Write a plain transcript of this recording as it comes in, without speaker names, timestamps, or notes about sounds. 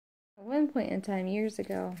At one point in time, years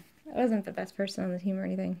ago, I wasn't the best person on the team or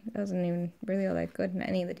anything. I wasn't even really all that good in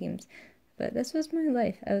any of the teams. But this was my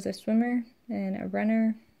life. I was a swimmer and a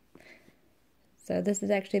runner. So this is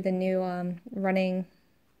actually the new running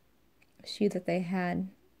shoe that they had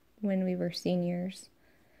when we were seniors.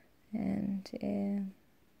 And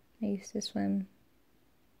I used to swim.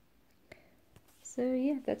 So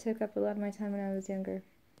yeah, that took up a lot of my time when I was younger.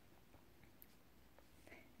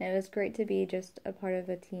 And it was great to be just a part of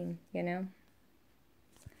a team, you know?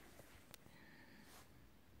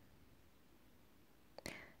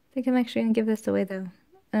 I think I'm actually going to give this away though.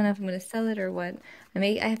 I don't know if I'm going to sell it or what.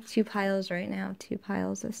 I have 2 piles right now, 2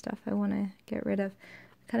 piles of stuff I want to get rid of.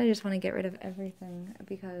 I kind of just want to get rid of everything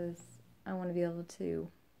because I want to be able to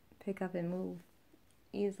pick up and move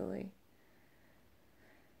easily.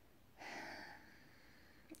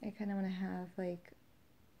 I kind of want to have like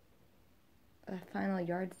a final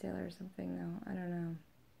yard sale or something though. I don't know.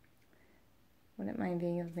 Wouldn't mind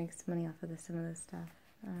being able to make some money off of some of this stuff.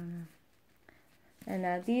 I don't know.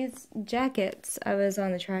 And these jackets, I was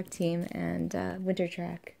on the track team and winter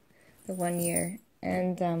track the one year,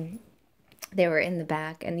 and they were in the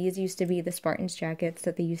back. And these used to be the Spartans jackets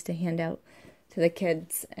that they used to hand out to the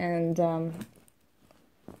kids. And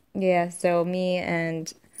yeah, so me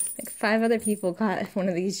and like 5 other people got one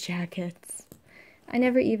of these jackets. I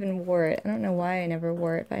never even wore it. I don't know why I never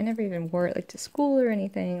wore it, but I never even wore it like to school or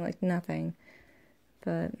anything, like nothing.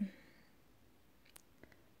 But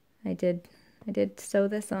I did sew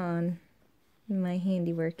this on, my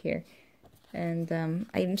handiwork here. And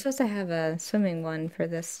I'm supposed to have a swimming one for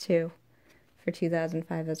this too, for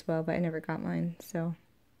 2005 as well, but I never got mine, so.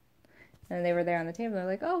 And they were there on the table, they're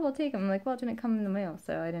like, oh, we'll take them. I'm like, well, it didn't come in the mail,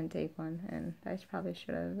 so I didn't take one, and I probably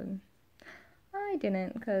should have, and I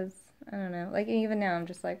didn't, because, I don't know, like, even now I'm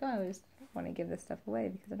just like, oh, I just want to give this stuff away,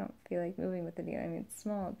 because I don't feel like moving with it. I mean, it's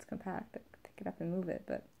small, it's compact, I can pick it up and move it,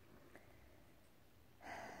 but I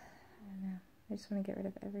don't know. I just want to get rid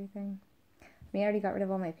of everything. I mean, I already got rid of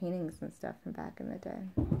all my paintings and stuff from back in the day.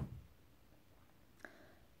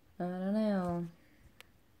 I don't know.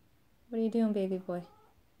 What are you doing, baby boy?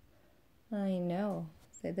 I know.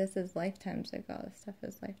 Say, this is lifetimes ago. This stuff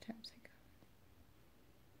is lifetimes ago.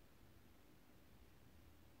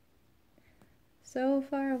 So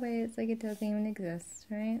far away, it's like it doesn't even exist,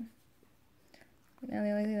 right? Now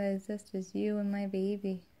the only thing that exists is you and my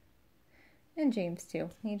baby. And James, too.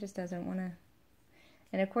 He just doesn't want to.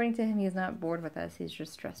 And according to him, he's not bored with us. He's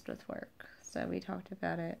just stressed with work. So we talked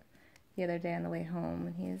about it the other day on the way home.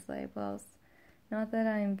 And he's like, well, it's not that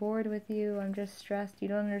I'm bored with you. I'm just stressed. You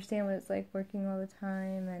don't understand what it's like working all the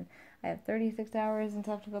time. And I have 36 hours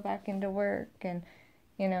until I have to go back into work. And,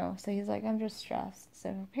 you know, so he's like, I'm just stressed.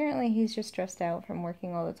 So apparently he's just stressed out from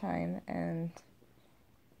working all the time. And,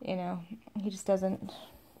 you know, he just doesn't.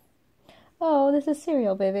 Oh, this is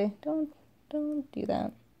cereal, baby. Don't do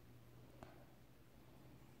that.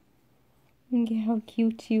 Look at how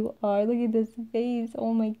cute you are. Look at this face.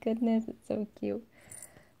 Oh my goodness, it's so cute.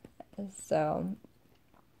 So,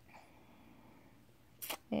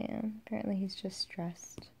 yeah, apparently he's just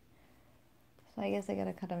stressed. So I guess I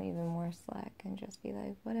gotta cut him even more slack and just be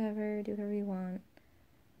like, whatever, do whatever you want.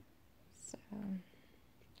 So,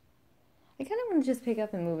 I kind of want to just pick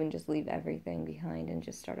up and move and just leave everything behind and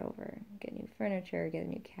just start over. Get new furniture, get a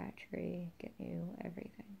new cat tree, get new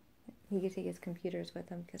everything. He could take his computers with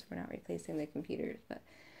him because we're not replacing the computers, but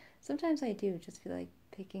sometimes I do just feel like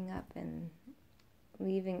picking up and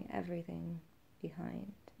leaving everything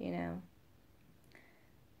behind, you know?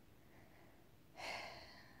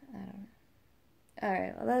 I don't know.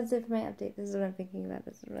 Alright, well that's it for my update. This is what I'm thinking about.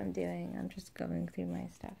 This is what I'm doing. I'm just going through my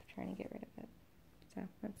stuff, trying to get rid of it. So,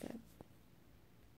 that's it.